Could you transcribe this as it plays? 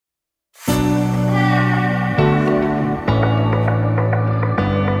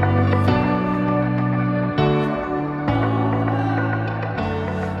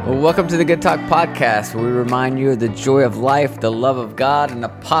Welcome to the Good Talk Podcast, where we remind you of the joy of life, the love of God, and the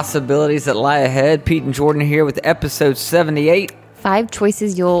possibilities that lie ahead. Pete and Jordan here with episode 78. 5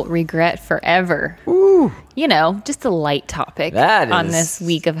 choices you'll regret forever. Ooh. You know, just a light topic on this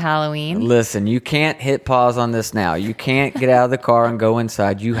week of Halloween. Listen, you can't hit pause on this now. You can't get out of the car and go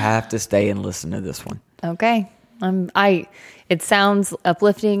inside. You have to stay and listen to this one. Okay. It sounds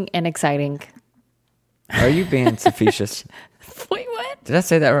uplifting and exciting. Are you being facetious? Wait, what? Did I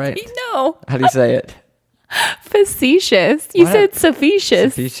say that right? No. How do you say it? Facetious. You What? said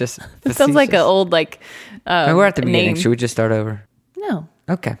facetious. Facetious. It sounds like an old, We're at the beginning. name. Should we just start over? No.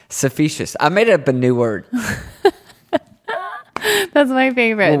 Okay. Facetious. I made up a new word. That's my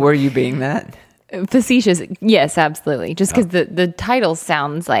favorite. Well, were you being that? Facetious. Yes, absolutely. Just because the title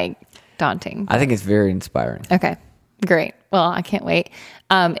sounds like daunting. I think it's very inspiring. Okay, great. Well, I can't wait.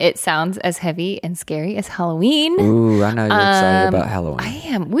 It sounds as heavy and scary as Halloween. Ooh, I know you're excited about Halloween. I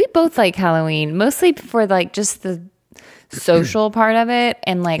am. We both like Halloween, mostly for like just the social part of it,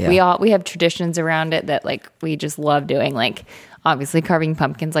 and like Yeah. we have traditions around it that like we just love doing. Like obviously carving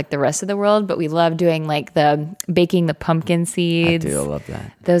pumpkins like the rest of the world, but we love doing like the baking the pumpkin I seeds. do. I love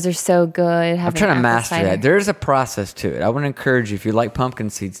that. Those are so good. I'm trying to master that. There's a process to it. I want to encourage you, if you like pumpkin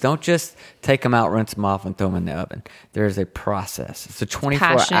seeds, don't just take them out, rinse them off, and throw them in the oven. There's a process. It's a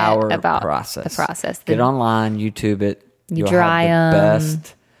 24-hour about process. the process. Get online, YouTube it. You You'll dry have the 'em.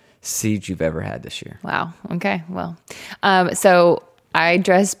 best seeds you've ever had this year. Wow. Okay. Well, so I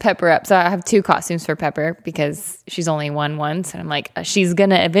dressed Pepper up. So I have 2 costumes for Pepper because she's only won once. And I'm like, she's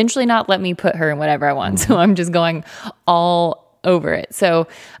going to eventually not let me put her in whatever I want. So I'm just going all over it. So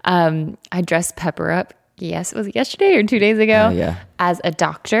I dressed Pepper up. Yes, it was yesterday or 2 days ago. Yeah. As a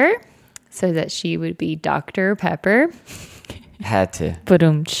doctor so that she would be Dr. Pepper. Had to.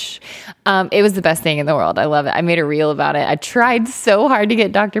 It was the best thing in the world. I love it. I made a reel about it. I tried so hard to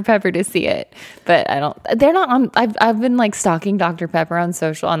get Dr. Pepper to see it, but they're not on. I've been like stalking Dr. Pepper on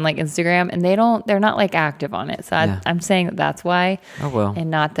social, on like Instagram, and they're not like active on it. So I'm saying that's why. Oh, well.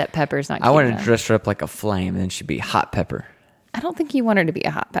 And not that Pepper's not. I wanted to dress her up like a flame, and then she'd be Hot Pepper. I don't think you want her to be a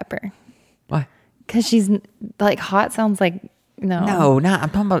hot pepper. Why? Because she's like hot sounds like. No, I'm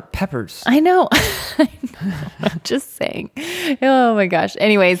talking about peppers. I know. I'm just saying. Oh my gosh.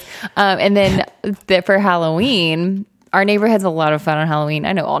 Anyways, and then for Halloween, our neighborhood has a lot of fun on Halloween.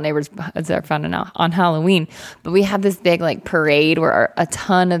 I know all neighborhoods are fun on Halloween, but we have this big like parade where a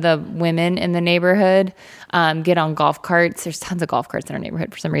ton of the women in the neighborhood get on golf carts. There's tons of golf carts in our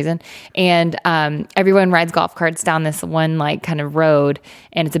neighborhood for some reason. And everyone rides golf carts down this one like kind of road,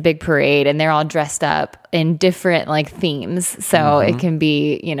 and it's a big parade, and they're all dressed up in different like themes. So it can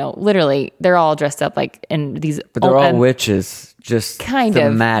be, literally they're all dressed up like in these. But they're all witches, just kind of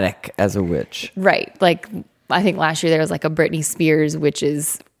thematic as a witch. Right. Like I think last year there was like a Britney Spears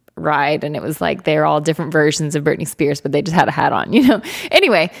witches ride, and it was like they're all different versions of Britney Spears, but they just had a hat on,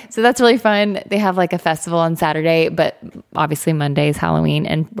 Anyway, so that's really fun. They have like a festival on Saturday, but obviously Monday is Halloween,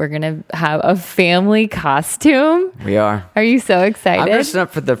 and we're going to have a family costume. We are. Are you so excited? I'm dressing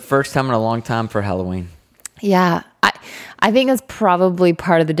up for the first time in a long time for Halloween. Yeah. I think that's probably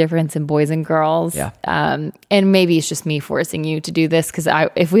part of the difference in boys and girls. Yeah. And maybe it's just me forcing you to do this, because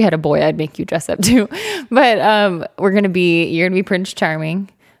if we had a boy, I'd make you dress up too. But you're going to be Prince Charming.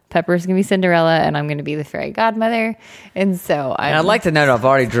 Pepper's going to be Cinderella, and I'm going to be the fairy godmother. And so I'd like to note I've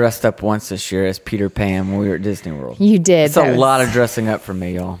already dressed up once this year as Peter Pan when we were at Disney World. You did. It's a lot of dressing up for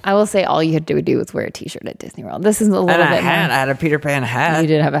me, y'all. I will say all you had to do was wear a t-shirt at Disney World. This is a little And bit I had a Peter Pan hat. You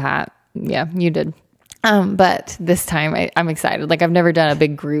did have a hat. Yeah, you did. But this time I'm excited. Like I've never done a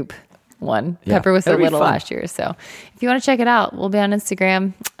big group one. Yeah, Pepper was so it'll be little fun. last year. So if you want to check it out, we'll be on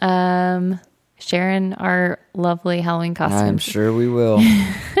Instagram sharing our lovely Halloween costumes. I'm sure we will.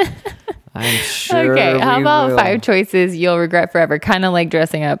 I'm sure Okay, how we about will. 5 choices you'll regret forever? Kind of like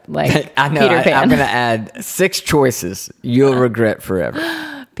dressing up like I know. Peter Pan. I'm going to add 6 choices you'll regret forever.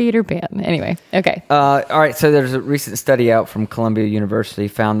 Peter Pan. Anyway, okay. All right. So there's a recent study out from Columbia University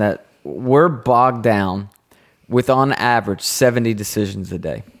found that we're bogged down with, on average, 70 decisions a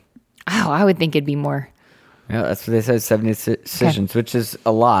day. Oh, I would think it'd be more. Yeah, that's what they said, 70 decisions, which is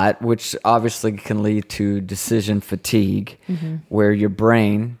a lot, which obviously can lead to decision fatigue, where your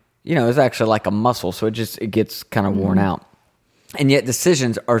brain, is actually like a muscle, so it gets kind of worn out. And yet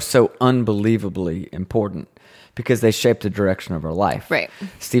decisions are so unbelievably important because they shape the direction of our life. Right.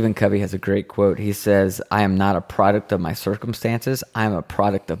 Stephen Covey has a great quote. He says, "I am not a product of my circumstances. I am a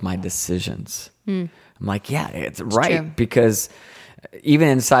product of my decisions." I'm like, yeah, it's right. True. Because even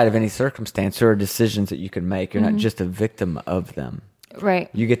inside of any circumstance, there are decisions that you can make. You're not just a victim of them. Right.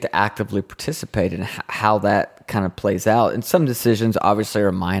 You get to actively participate in how that kind of plays out. And some decisions obviously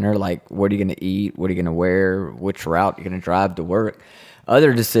are minor, like what are you going to eat? What are you going to wear? Which route you're going to drive to work?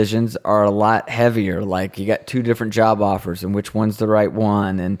 Other decisions are a lot heavier, like you got 2 different job offers and which one's the right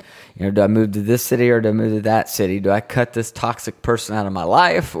one. And, do I move to this city or do I move to that city? Do I cut this toxic person out of my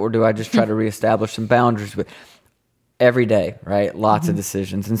life or do I just try to reestablish some boundaries? But every day, right? Lots of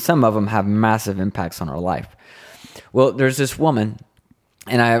decisions. And some of them have massive impacts on our life. Well, there's this woman,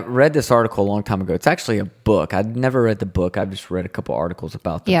 and I read this article a long time ago. It's actually a book. I'd never read the book. I've just read a couple articles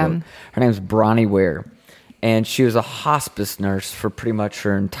about the book. Her name's Bronnie Ware. And she was a hospice nurse for pretty much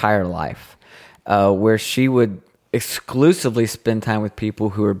her entire life, where she would exclusively spend time with people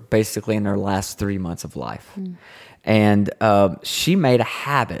who were basically in their last 3 months of life. And she made a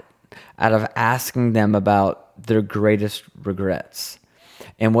habit out of asking them about their greatest regrets.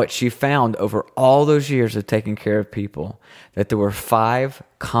 And what she found over all those years of taking care of people, that there were 5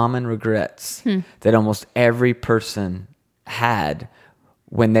 common regrets that almost every person had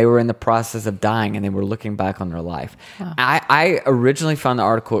when they were in the process of dying and they were looking back on their life. Wow. I originally found the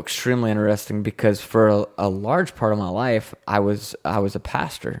article extremely interesting because for a large part of my life, I was a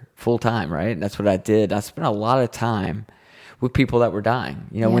pastor full time, right? And that's what I did. I spent a lot of time with people that were dying.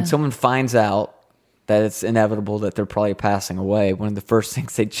 When someone finds out that it's inevitable that they're probably passing away, one of the first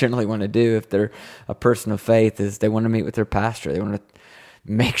things they generally want to do if they're a person of faith is they want to meet with their pastor. They want to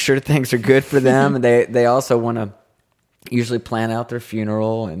make sure things are good for them. And they also want to usually plan out their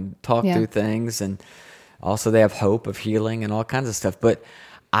funeral and talk through things. And also they have hope of healing and all kinds of stuff. But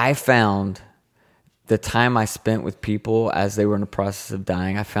I found the time I spent with people as they were in the process of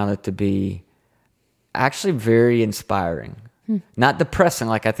dying, I found it to be actually very inspiring. Not depressing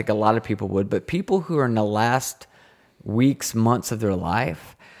like I think a lot of people would, but people who are in the last weeks, months of their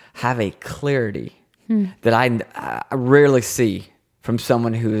life have a clarity that I rarely see from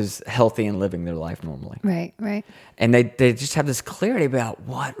someone who is healthy and living their life normally. Right. And they just have this clarity about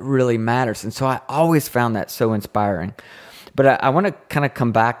what really matters. And so I always found that so inspiring. But I want to kind of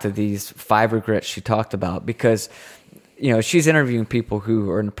come back to these 5 regrets she talked about because, she's interviewing people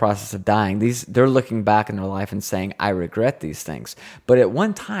who are in the process of dying. They're looking back in their life and saying, I regret these things. But at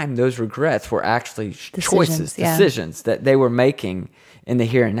one time, those regrets were actually decisions that they were making in the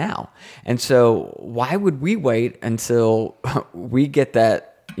here and now. And so why would we wait until we get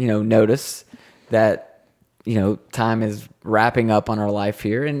that, notice that, time is wrapping up on our life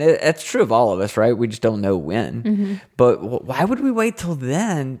here? And it's true of all of us, right? We just don't know when. But why would we wait till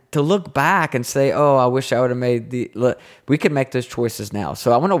then to look back and say, oh, I wish I would have made we could make those choices now.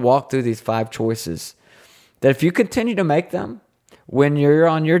 So I want to walk through these 5 choices that if you continue to make them when you're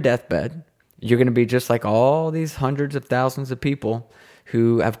on your deathbed, you're going to be just like all these hundreds of thousands of people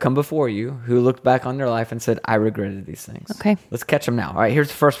who have come before you, who looked back on their life and said, I regretted these things. Okay. Let's catch them now. All right, here's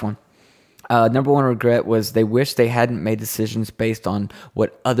the first one. Number 1 regret was they wish they hadn't made decisions based on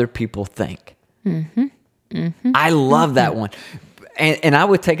what other people think. I love that one. And I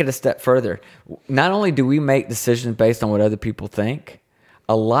would take it a step further. Not only do we make decisions based on what other people think,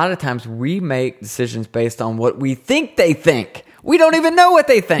 a lot of times we make decisions based on what we think they think. We don't even know what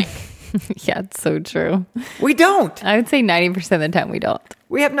they think. Yeah, it's so true. We don't. I would say 90% of the time we don't.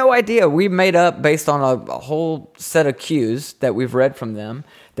 We have no idea. We made up based on a whole set of cues that we've read from them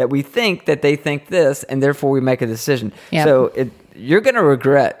that we think that they think this, and therefore we make a decision. Yep. So you're going to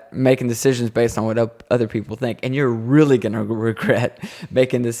regret making decisions based on what other people think, and you're really going to regret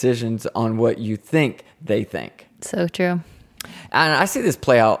making decisions on what you think they think. So true. And I see this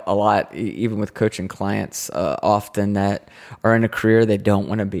play out a lot, even with coaching clients often that are in a career they don't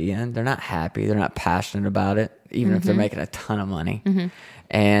want to be in. They're not happy. They're not passionate about it, even if they're making a ton of money.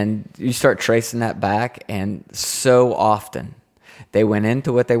 And you start tracing that back, and so often they went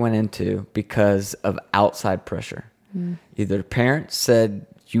into what they went into because of outside pressure. Either parents said,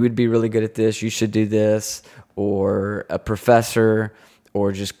 you would be really good at this, you should do this, or a professor,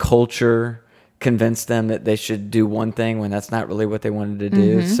 or just culture convinced them that they should do one thing when that's not really what they wanted to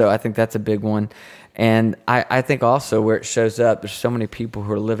do. So I think that's a big one. And I think also where it shows up, there's so many people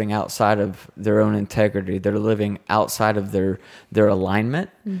who are living outside of their own integrity. They're living outside of their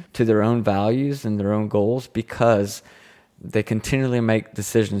alignment to their own values and their own goals because they continually make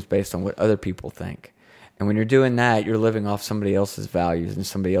decisions based on what other people think. And when you're doing that, you're living off somebody else's values and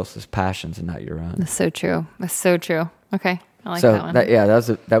somebody else's passions and not your own. That's so true. That's so true. Okay. I like that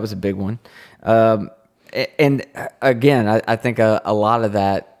one. That was a big one. And again, I think a lot of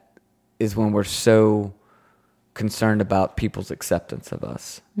that is when we're so concerned about people's acceptance of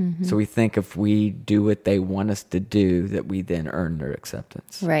us. So we think if we do what they want us to do, that we then earn their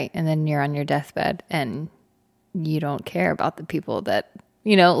acceptance. Right. And then you're on your deathbed and you don't care about the people that,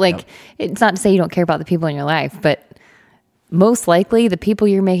 like it's not to say you don't care about the people in your life, but most likely the people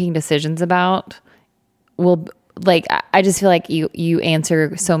you're making decisions about will, like, I just feel like you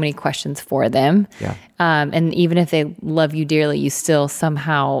answer so many questions for them. Yeah. And even if they love you dearly, you still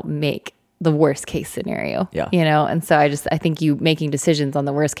somehow make the worst case scenario. Yeah. And so I think you making decisions on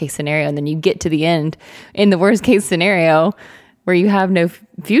the worst case scenario, and then you get to the end in the worst case scenario where you have no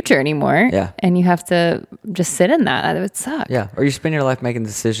future anymore. Yeah. And you have to just sit in that. It would suck. Yeah. Or you spend your life making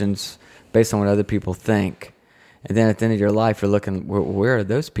decisions based on what other people think. And then at the end of your life, you're looking, where are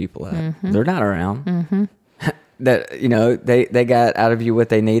those people at? Mm-hmm. They're not around. That, they got out of you what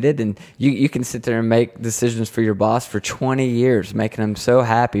they needed. And you can sit there and make decisions for your boss for 20 years, making him so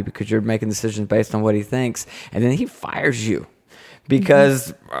happy because you're making decisions based on what he thinks. And then he fires you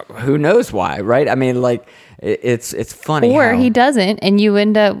because who knows why, right? I mean, like, it's funny. Or he doesn't, and you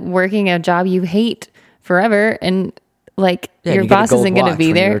end up working a job you hate forever, and like your boss isn't going to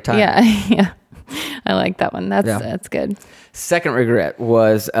be there. Yeah. I like that one. That's good. Second regret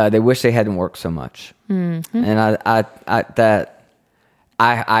was they wish they hadn't worked so much. Mm-hmm. And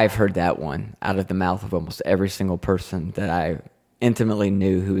I've heard that one out of the mouth of almost every single person that I intimately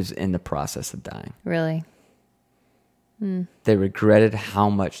knew who was in the process of dying. Really? They regretted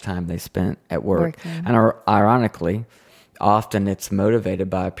how much time they spent at work. Working. And ironically, often it's motivated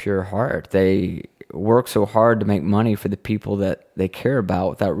by a pure heart. They work so hard to make money for the people that they care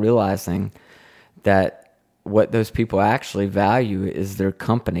about without realizing that what those people actually value is their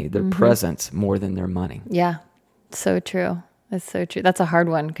company, their presence, more than their money. Yeah, so true. That's so true. That's a hard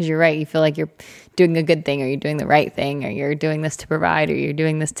one because you're right. You feel like you're doing a good thing, or you're doing the right thing, or you're doing this to provide, or you're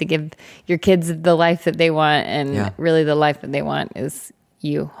doing this to give your kids the life that they want. And really the life that they want is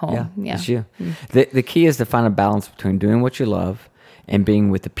you home. Yeah. It's you. The key is to find a balance between doing what you love and being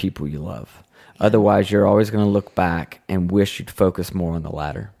with the people you love. Otherwise, you're always going to look back and wish you'd focus more on the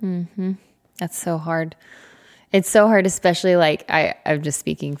latter. Mm-hmm. That's so hard. It's so hard, especially like I'm just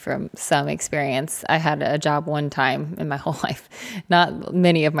speaking from some experience. I had a job one time in my whole life, not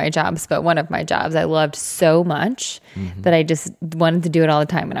many of my jobs, but one of my jobs I loved so much that I just wanted to do it all the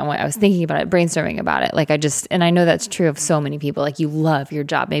time. And I was thinking about it, brainstorming about it. And I know that's true of so many people. Like, you love your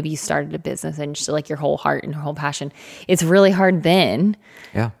job. Maybe you started a business and just like your whole heart and your whole passion. It's really hard then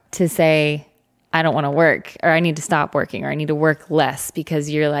to say, I don't want to work, or I need to stop working, or I need to work less, because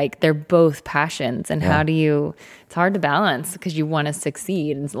you're like, they're both passions. And how do you, it's hard to balance because you want to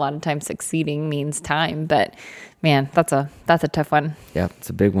succeed. And a lot of times succeeding means time, but man, that's a tough one. Yeah. It's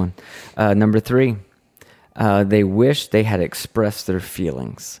a big one. Number 3, they wish they had expressed their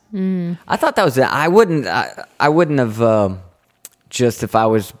feelings. I thought that was it. I wouldn't have, just if I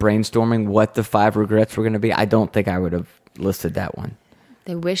was brainstorming what the 5 regrets were going to be, I don't think I would have listed that one.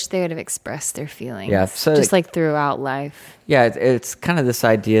 They wish they would have expressed their feelings. Yeah, so just like throughout life. Yeah, it's kind of this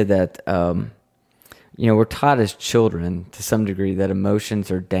idea that, we're taught as children to some degree that emotions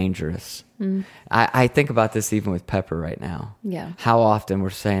are dangerous. I think about this even with Pepper right now. Yeah. How often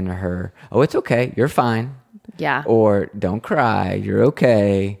we're saying to her, oh, it's okay, you're fine. Yeah. Or don't cry, you're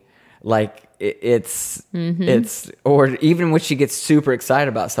okay. Like, it's, or even when she gets super excited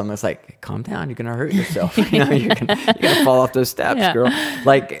about something, it's like, calm down, you're going to hurt yourself. You're going to fall off those steps, girl.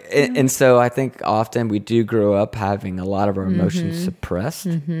 Like, and so I think often we do grow up having a lot of our emotions suppressed,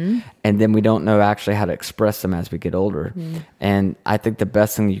 and then we don't know actually how to express them as we get older. And I think the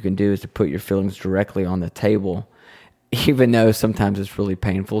best thing you can do is to put your feelings directly on the table. Even though sometimes it's really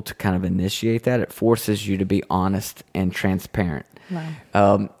painful to kind of initiate that, it forces you to be honest and transparent.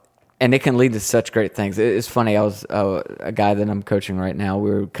 Wow. And it can lead to such great things. It's funny. I was a guy that I'm coaching right now.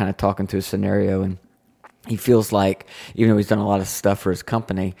 We were kind of talking to a scenario, and he feels like, even though he's done a lot of stuff for his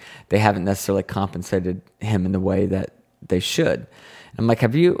company, they haven't necessarily compensated him in the way that they should. I'm like,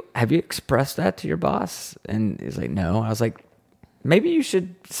 have you expressed that to your boss? And he's like, no. I was like, maybe you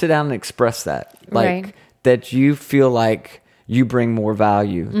should sit down and express that, like that you feel like you bring more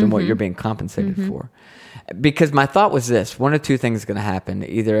value than what you're being compensated for. Because my thought was this: one of two things is going to happen.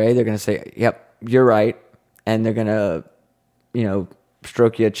 Either A, they're going to say, yep, you're right, and they're going to,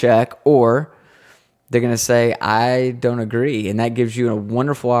 stroke you a check, or they're going to say, I don't agree. And that gives you a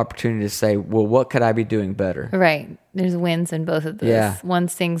wonderful opportunity to say, well, what could I be doing better? Right. There's wins in both of those. Yeah. One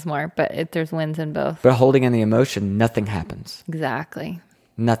stings more, but there's wins in both. But holding in the emotion, nothing happens. Exactly.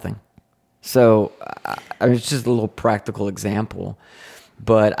 Nothing. So it's just a little practical example.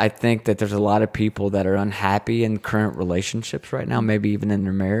 But I think that there's a lot of people that are unhappy in current relationships right now, maybe even in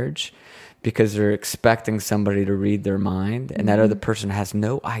their marriage, because they're expecting somebody to read their mind, and that other person has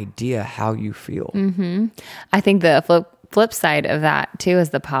no idea how you feel. I think the flip side of that too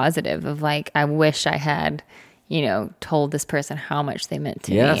is the positive of like, I wish I had, told this person how much they meant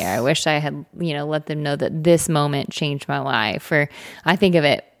to Yes. me. Or I wish I had, let them know that this moment changed my life. Or I think of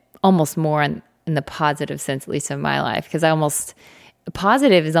it almost more in the positive sense, at least in my life, because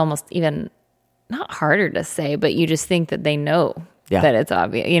positive is almost even not harder to say, but you just think that they know that it's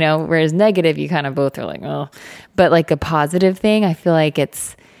obvious, whereas negative, you kind of both are like, oh, but like a positive thing, I feel like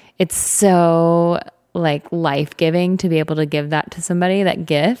it's so like life-giving to be able to give that to somebody, that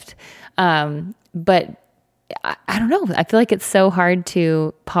gift. But I don't know. I feel like it's so hard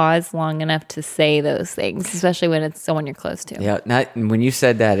to pause long enough to say those things, especially when it's someone you're close to. Yeah. When you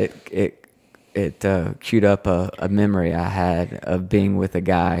said that, it queued up a memory I had of being with a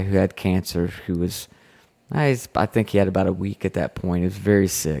guy who had cancer, who was, I think he had about a week at that point. He was very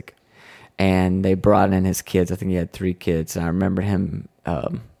sick. And they brought in his kids. I think he had 3 kids. And I remember him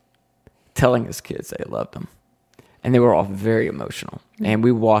telling his kids they loved him. And they were all very emotional. And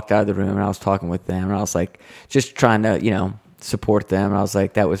we walked out of the room, and I was talking with them, and I was like, just trying to, support them. And I was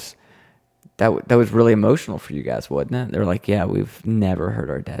like, that was really emotional for you guys, wasn't it? They're like, yeah, we've never heard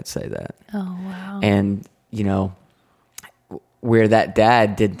our dad say that. Oh, wow. And, where that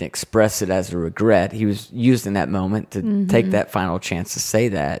dad didn't express it as a regret, he was used in that moment to take that final chance to say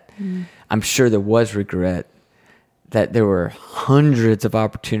that. I'm sure there was regret, that there were hundreds of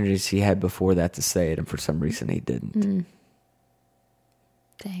opportunities he had before that to say it, and for some reason he didn't.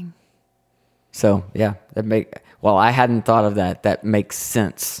 Dang. So, yeah, I hadn't thought of that. That makes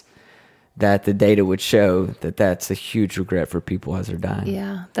sense, that the data would show that that's a huge regret for people as they're dying.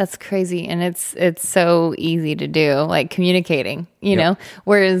 Yeah, that's crazy. And it's so easy to do, like communicating, know,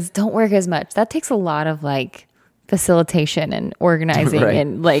 whereas don't work as much. That takes a lot of like facilitation and organizing Right.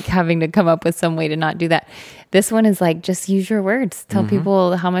 and like having to come up with some way to not do that. This one is like, just use your words. Tell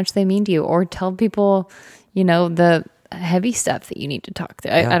people how much they mean to you, or tell people, the heavy stuff that you need to talk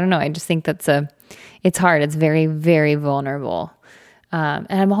to. I don't know. I just think it's hard. It's very, very vulnerable. And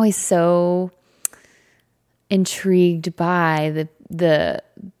I'm always so intrigued by the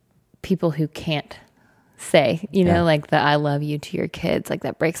people who can't say, like the I love you to your kids. Like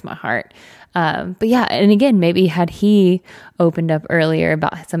that breaks my heart. But yeah, and again, maybe had he opened up earlier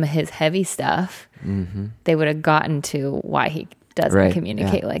about some of his heavy stuff, they would have gotten to why he doesn't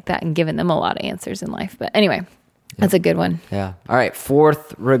communicate like that, and given them a lot of answers in life. But anyway, that's a good one. Yeah. All right.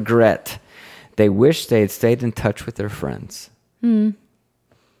 4th regret. They wish they had stayed in touch with their friends. Yeah,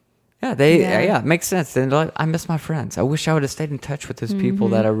 it makes sense. They're like, I miss my friends. I wish I would have stayed in touch with those people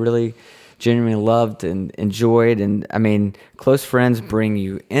that I really genuinely loved and enjoyed. And I mean, close friends bring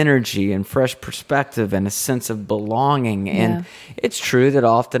you energy and fresh perspective and a sense of belonging. And it's true that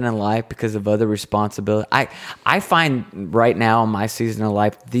often in life, because of other responsibility, I find right now in my season of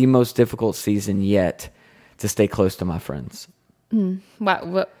life, the most difficult season yet to stay close to my friends.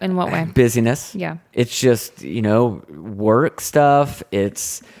 What in what way? Busyness. Yeah. It's just, work stuff. We have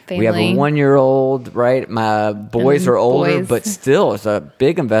Family. a 1-year-old, right? My boys are older, boys. but still it's a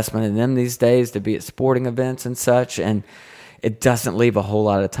big investment in them these days to be at sporting events and such. And it doesn't leave a whole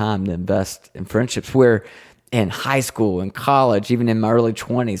lot of time to invest in friendships, where in high school and college, even in my early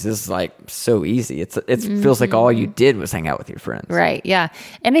 20s, this is like so easy. It feels like all you did was hang out with your friends. Right. Yeah.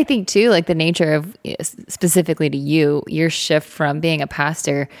 And I think too, like the nature of, specifically to you, your shift from being a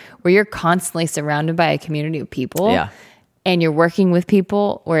pastor where you're constantly surrounded by a community of people. Yeah. And you're working with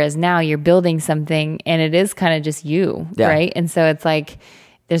people, whereas now you're building something and it is kind of just you. Yeah. Right. And so it's like,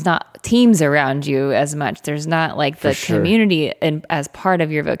 there's not teams around you as much. There's not like the community as part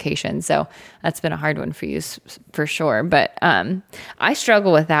of your vocation. So that's been a hard one for you for sure. But I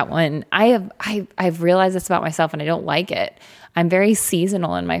struggle with that one. I've realized this about myself, and I don't like it. I'm very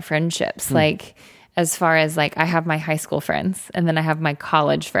seasonal in my friendships. Like as far as like I have my high school friends, and then I have my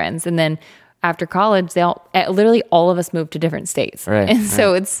college friends, and then after college, literally all of us moved to different states. Right, and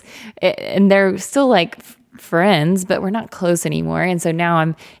so and they're still like friends, but we're not close anymore. And so now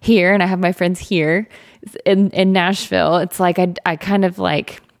I'm here and I have my friends here in Nashville. It's like I kind of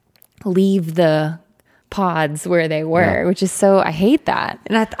like leave the pods where they were, which is so, I hate that.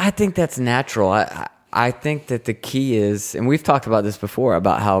 And I think that's natural. I think that the key is, and we've talked about this before,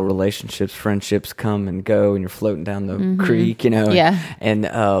 about how relationships, friendships come and go, and you're floating down the creek, Yeah. And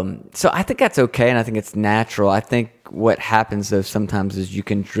so I think that's okay, and I think it's natural. I think what happens, though, sometimes is you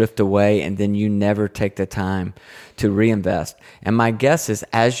can drift away, and then you never take the time to reinvest. And my guess is,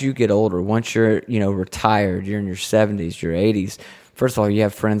 as you get older, once you're, retired, you're in your 70s, your 80s, first of all, you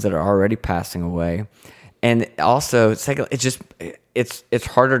have friends that are already passing away. And also, second, it's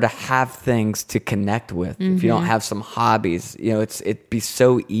harder to have things to connect with if you don't have some hobbies. It'd be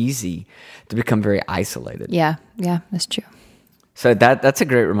so easy to become very isolated. Yeah, that's true. So that's a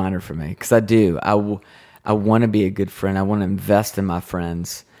great reminder for me, because I do. I want to be a good friend. I want to invest in my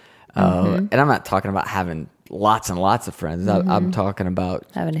friends. And I'm not talking about having lots and lots of friends. I'm talking about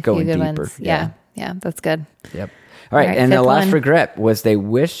Having a going few good deeper. ones. Yeah, that's good. Yep. All right. And the fifth last one. regret was they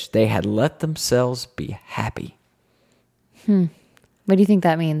wish they had let themselves be happy. What do you think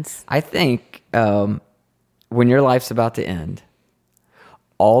that means? I think when your life's about to end,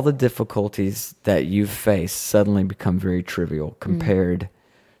 all the difficulties that you've faced suddenly become very trivial compared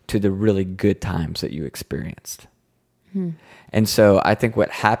to the really good times that you experienced. And so I think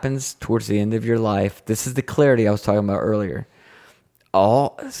what happens towards the end of your life, this is the clarity I was talking about earlier.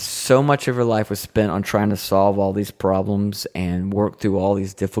 So much of your life was spent on trying to solve all these problems and work through all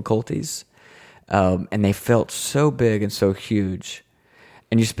these difficulties. And they felt so big and so huge.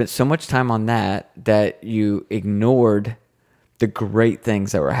 And you spent so much time on that you ignored the great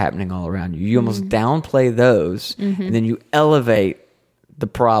things that were happening all around you. You almost downplay those, and then you elevate the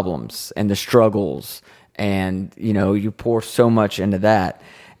problems and the struggles, and you pour so much into that.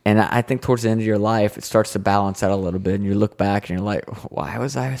 And I think towards the end of your life, it starts to balance out a little bit, and you look back and you're like, why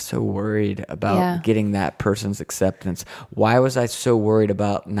was I so worried about getting that person's acceptance? Why was I so worried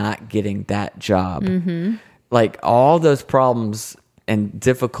about not getting that job? Like all those problems and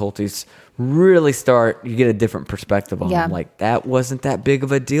difficulties really you get a different perspective on them. Like, that wasn't that big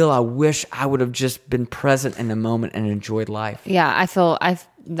of a deal. I wish I would have just been present in the moment and enjoyed life. Yeah, I feel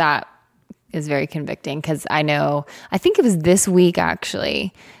that is very convicting, because I think it was this week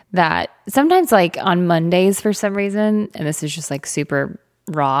actually that sometimes, like on Mondays for some reason, and this is just like super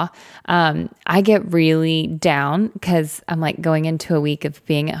raw, I get really down because I'm like going into a week of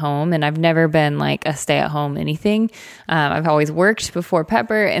being at home, and I've never been like a stay at home anything. I've always worked before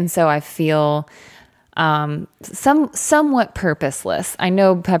Pepper, and so I feel somewhat purposeless. I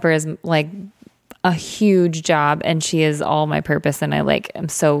know Pepper is like a huge job, and she is all my purpose, and I'm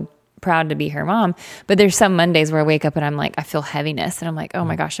so proud to be her mom. But there's some Mondays where I wake up and I'm like, I feel heaviness, and I'm like, oh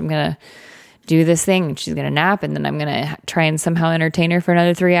my gosh, I'm gonna do this thing, and she's gonna nap, and then I'm gonna try and somehow entertain her for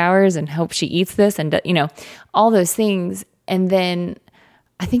another 3 hours and hope she eats this, and all those things. And then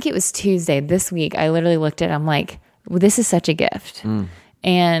I think it was Tuesday this week, I literally looked at it, I'm like, well, this is such a gift.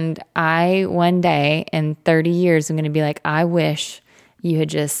 And one day in 30 years, I'm gonna be like, I wish you had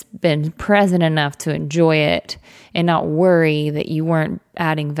just been present enough to enjoy it and not worry that you weren't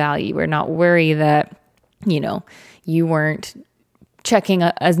adding value, or not worry that, you weren't checking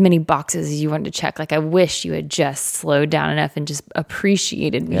as many boxes as you wanted to check. Like, I wish you had just slowed down enough and just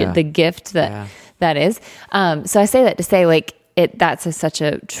appreciated the gift that is. So I say that to say, like, that's such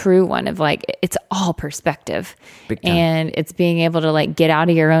a true one of like, it's all perspective, and it's being able to like get out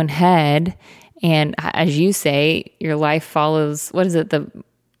of your own head. And as you say, your life follows, what is it?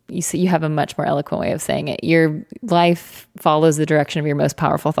 You have a much more eloquent way of saying it. Your life follows the direction of your most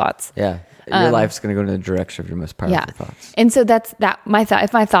powerful thoughts. Yeah. Your life's going to go in the direction of your most powerful thoughts. And so that's that.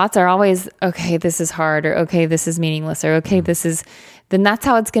 If my thoughts are always, okay, this is hard, or okay, this is meaningless, or okay, then that's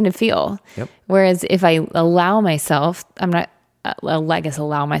how it's going to feel. Yep. Whereas if I allow myself,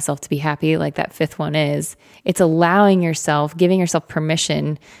 allow myself to be happy, like that fifth one is, it's allowing yourself, giving yourself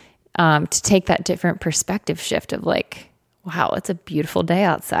permission to take that different perspective shift of like, wow, it's a beautiful day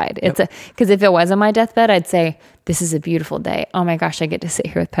outside. Because if it was on my deathbed, I'd say, this is a beautiful day. Oh my gosh, I get to sit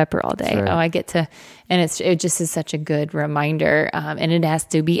here with Pepper all day. Right. Oh, I get to, and it just is such a good reminder. And it has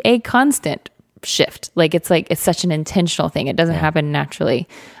to be a constant shift. It's such an intentional thing. It doesn't happen naturally.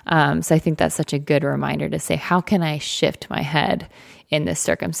 So I think that's such a good reminder to say, how can I shift my head in this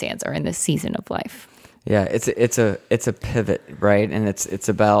circumstance or in this season of life? Yeah, it's a pivot, right? And it's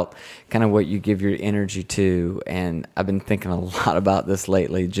about kind of what you give your energy to. And I've been thinking a lot about this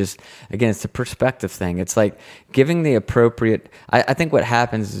lately. Just again, it's a perspective thing. It's like giving the appropriate. I think what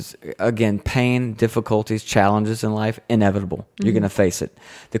happens is, again, pain, difficulties, challenges in life, inevitable. You're going to face it.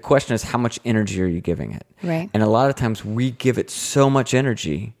 The question is, how much energy are you giving it? Right. And a lot of times we give it so much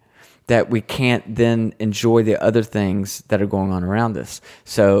energy that we can't then enjoy the other things that are going on around us.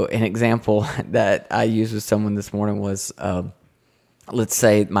 So an example that I used with someone this morning was, let's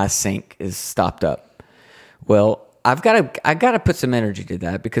say my sink is stopped up. Well, I got to put some energy to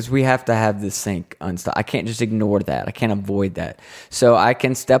that, because we have to have the sink unstopped. I can't just ignore that. I can't avoid that. So I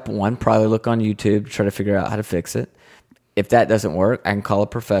can, step one, probably look on YouTube to try to figure out how to fix it. If that doesn't work, I can call a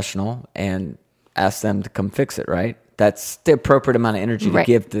professional and ask them to come fix it, right? That's the appropriate amount of energy to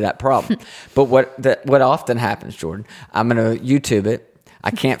give to that problem. But what often happens, Jordan, I'm going to YouTube it.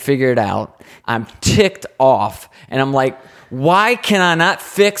 I can't figure it out. I'm ticked off. And I'm like, why can I not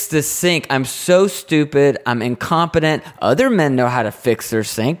fix this sink? I'm so stupid. I'm incompetent. Other men know how to fix their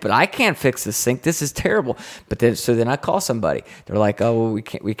sink, but I can't fix the sink. This is terrible. But then I call somebody. They're like, oh, well,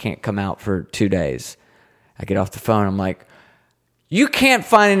 we can't come out for 2 days. I get off the phone. I'm like, you can't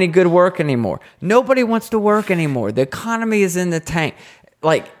find any good work anymore. Nobody wants to work anymore. The economy is in the tank.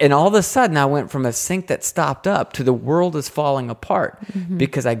 And all of a sudden I went from a sink that stopped up to the world is falling apart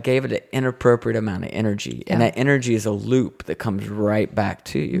because I gave it an inappropriate amount of energy. And that energy is a loop that comes right back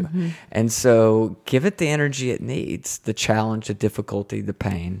to you. And so give it the energy it needs, the challenge, the difficulty, the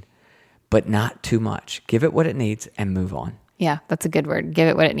pain, but not too much. Give it what it needs and move on. Yeah, that's a good word. Give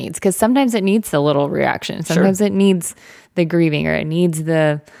it what it needs. Because sometimes it needs a little reaction. Sometimes it needs the grieving, or it needs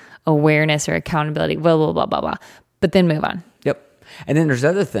the awareness or accountability, blah, blah, blah, blah, blah. But then move on. Yep. And then there's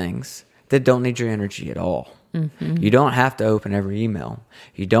other things that don't need your energy at all. You don't have to open every email.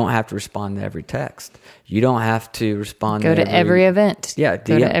 You don't have to respond to every text. You don't have to respond to every event. Yeah.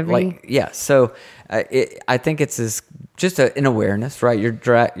 Go to every... So I think it's just an awareness, right? You're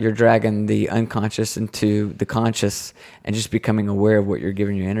dragging the unconscious into the conscious and just becoming aware of what you're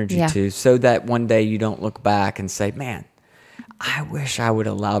giving your energy to, so that one day you don't look back and say, man, I wish I would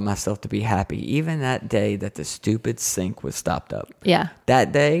allow myself to be happy. Even that day that the stupid sink was stopped up. Yeah.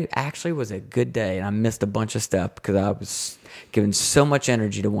 That day actually was a good day, and I missed a bunch of stuff because I was giving so much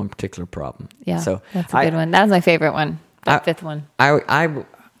energy to one particular problem. Yeah, so that's a good one. That was my favorite one, fifth one.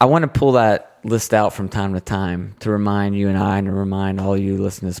 I want to pull that list out from time to time to remind you and I, and to remind all you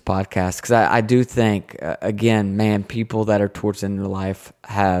listening to this podcast, because I do think, again, man, people that are towards the end of their life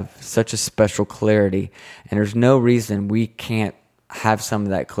have such a special clarity, and there's no reason we can't have some of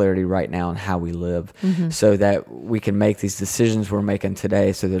that clarity right now in how we live, so that we can make these decisions we're making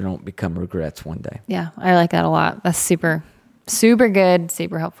today so they don't become regrets one day. Yeah, I like that a lot. That's super, super good,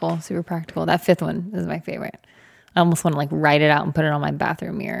 super helpful, super practical. That fifth one is my favorite. I almost want to write it out and put it on my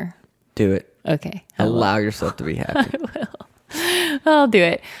bathroom mirror. Do it. Okay. Allow yourself to be happy. I will. I'll do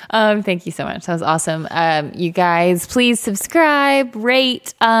it. Thank you so much. That was awesome. You guys, please subscribe,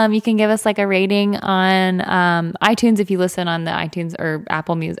 rate. You can give us a rating on iTunes if you listen on the iTunes or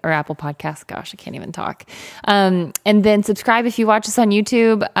Apple Music or Apple Podcasts. Gosh, I can't even talk. And then subscribe if you watch us on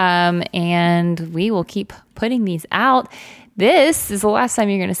YouTube. And we will keep putting these out. This is the last time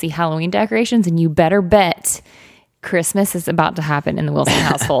you're going to see Halloween decorations, and you better bet Christmas is about to happen in the Wilson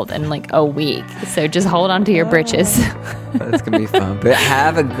household in a week. So just hold on to your britches. That's going to be fun. But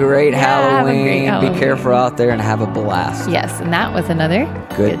have a great Halloween. Be careful out there and have a blast. Yes. And that was another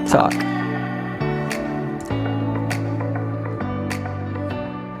Good talk.